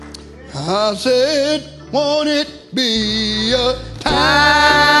I said, won't it be a time?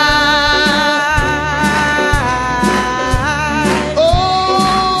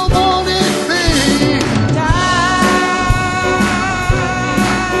 Oh, won't it be time?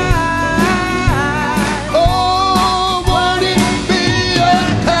 Oh, won't it be a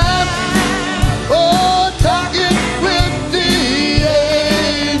time? Oh, talking with the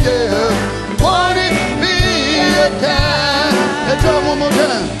angels. Won't it be a time? Let's try one more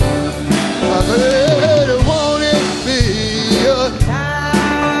time. I said, won't it be a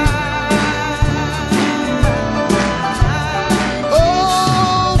time?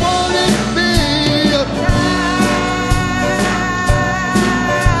 Oh, won't it be a time?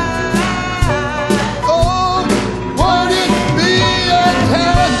 Oh, won't it be a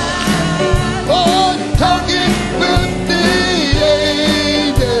time? Oh, talking with the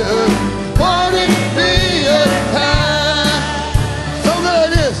angels. Won't it be a time? Something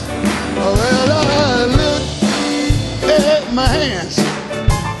like this. Well, I look at my hands,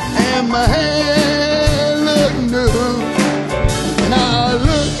 and my hands look new. And I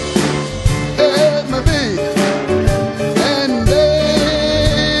look at my feet, and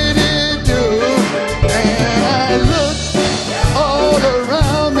they did too. And I look all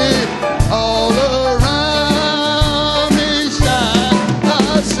around me shine.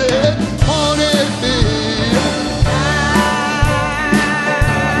 I said, won't it be?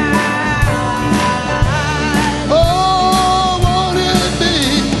 Oh, won't it be?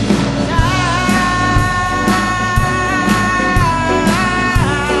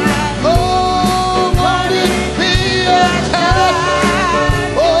 Oh, won't it be a time?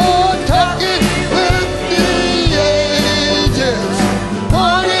 Oh, talking with the angels.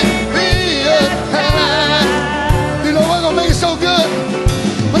 Won't it be a time? You know what's gonna make it so good?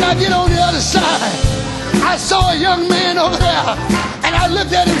 When I get on the other side, I saw a young man over there, and I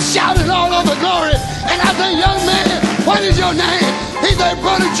looked at him shouting all over glory. And I said, young man, what is your name? He said,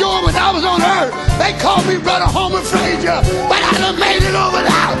 Brother Joe, when I was on earth, they called me Brother Homer Frazier, but I done made it over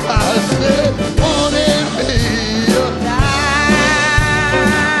now. I said, won't it be a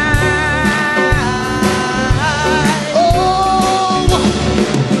oh,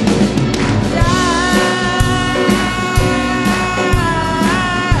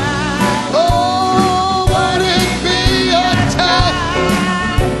 oh, won't it be a time?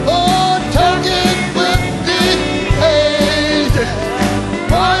 Oh, talking with the angels.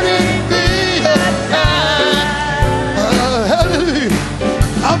 Won't it be a time? Hallelujah.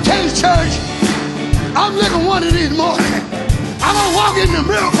 I'm telling you, church, I'm looking one of these mornings. I'm going to walk in the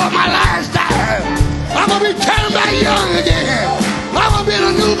miracle of my lifestyle. I'm going to be turned back young again. I'm going to be in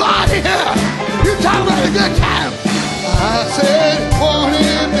a new body here. You talk about a good time. I said, won't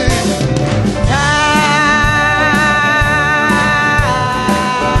it be time?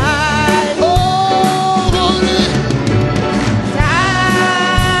 Oh, won't it?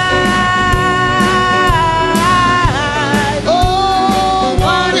 Time. Oh,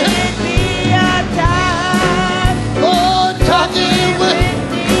 won't it? Be a time Oh, talking with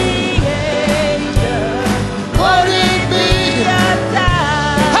the angels. won't it be? A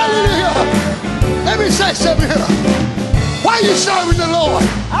time. Hallelujah. Let me say something here. Why you serving the Lord?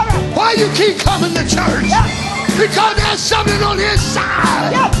 All right. Why you keep coming to church? Because there's something on the inside